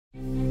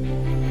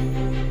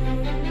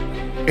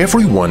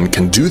everyone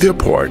can do their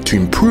part to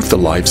improve the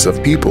lives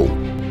of people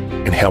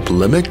and help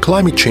limit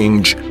climate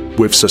change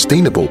with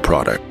sustainable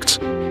products.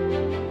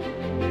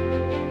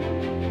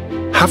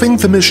 Having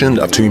the mission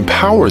of to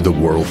empower the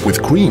world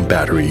with green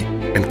battery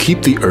and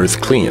keep the earth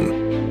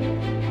clean,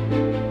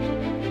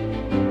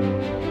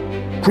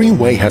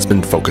 Greenway has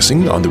been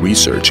focusing on the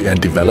research and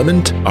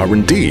development,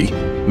 R&D,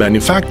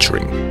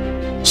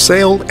 manufacturing,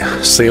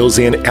 sales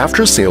and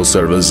after-sales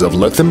service of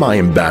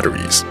lithium-ion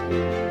batteries.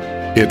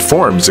 It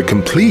forms a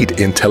complete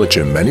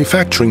intelligent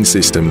manufacturing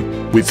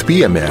system with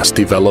BMS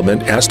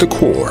development as the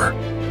core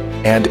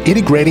and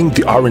integrating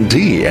the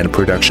R&D and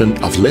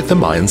production of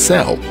lithium-ion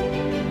cell,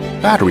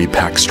 battery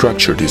pack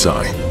structure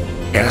design,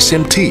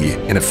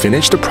 SMT, and a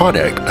finished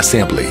product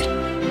assembly.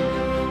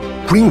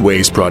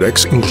 Greenway's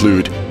products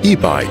include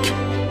e-bike,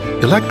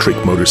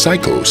 electric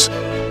motorcycles,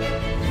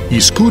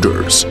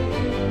 e-scooters,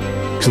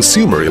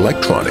 consumer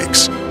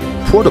electronics,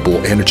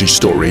 portable energy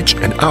storage,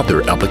 and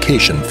other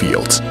application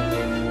fields.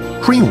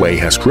 Greenway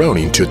has grown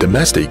into a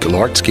domestic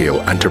large-scale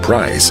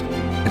enterprise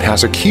and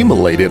has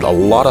accumulated a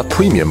lot of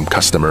premium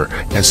customer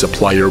and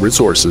supplier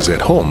resources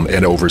at home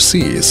and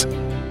overseas,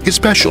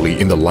 especially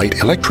in the light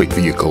electric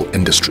vehicle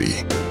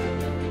industry.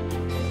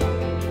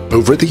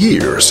 Over the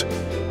years,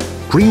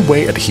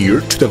 Greenway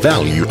adhered to the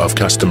value of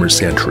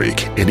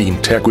customer-centric and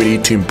integrity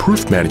to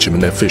improve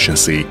management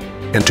efficiency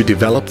and to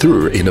develop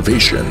through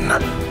innovation.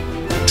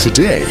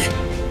 Today,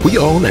 we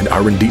own an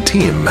R&D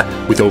team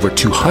with over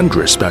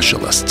 200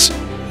 specialists,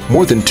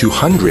 more than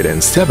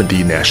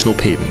 270 national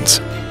patents,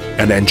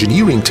 an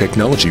engineering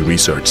technology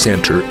research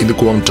center in the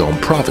Guangdong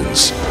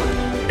province,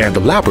 and a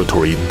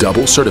laboratory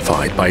double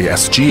certified by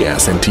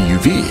SGS and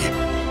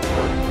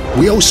TUV.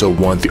 We also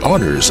won the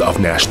honors of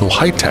National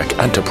High-Tech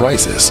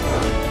Enterprises,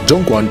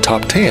 Dongguan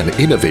Top 10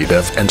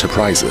 Innovative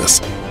Enterprises,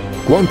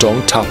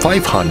 Guangdong Top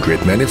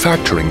 500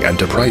 Manufacturing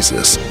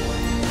Enterprises,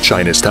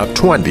 China's Top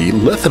 20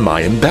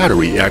 Lithium-ion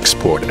Battery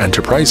Export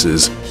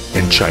Enterprises,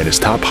 and China's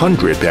Top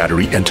 100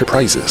 Battery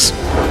Enterprises.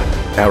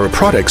 Our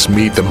products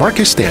meet the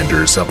market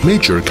standards of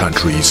major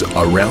countries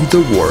around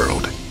the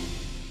world.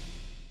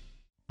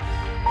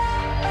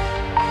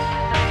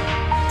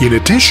 In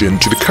addition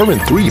to the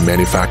current 3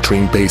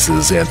 manufacturing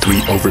bases and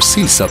 3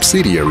 overseas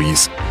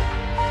subsidiaries,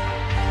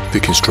 the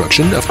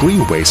construction of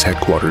Greenway's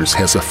headquarters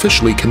has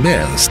officially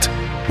commenced.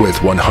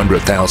 With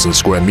 100,000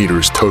 square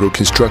meters total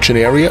construction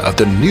area of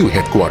the new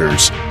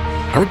headquarters,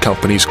 our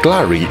company's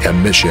glory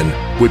and mission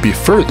will be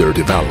further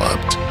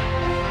developed.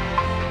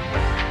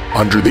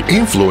 Under the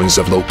influence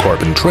of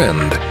low-carbon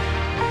trend,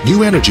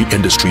 new energy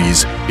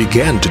industries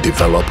began to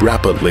develop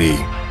rapidly.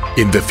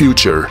 In the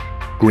future,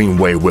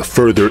 Greenway will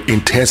further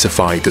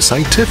intensify the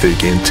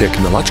scientific and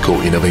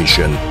technological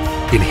innovation,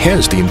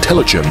 enhance the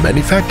intelligent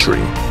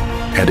manufacturing,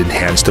 and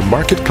enhance the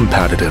market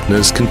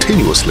competitiveness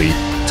continuously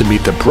to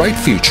meet the bright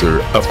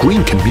future of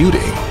green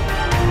commuting.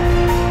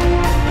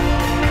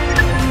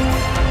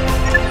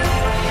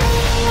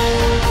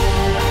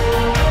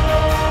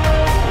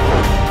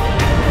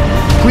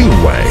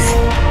 Greenway,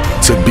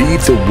 to be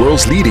the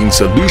world's leading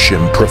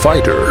solution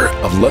provider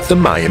of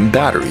lithium-ion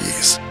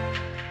batteries.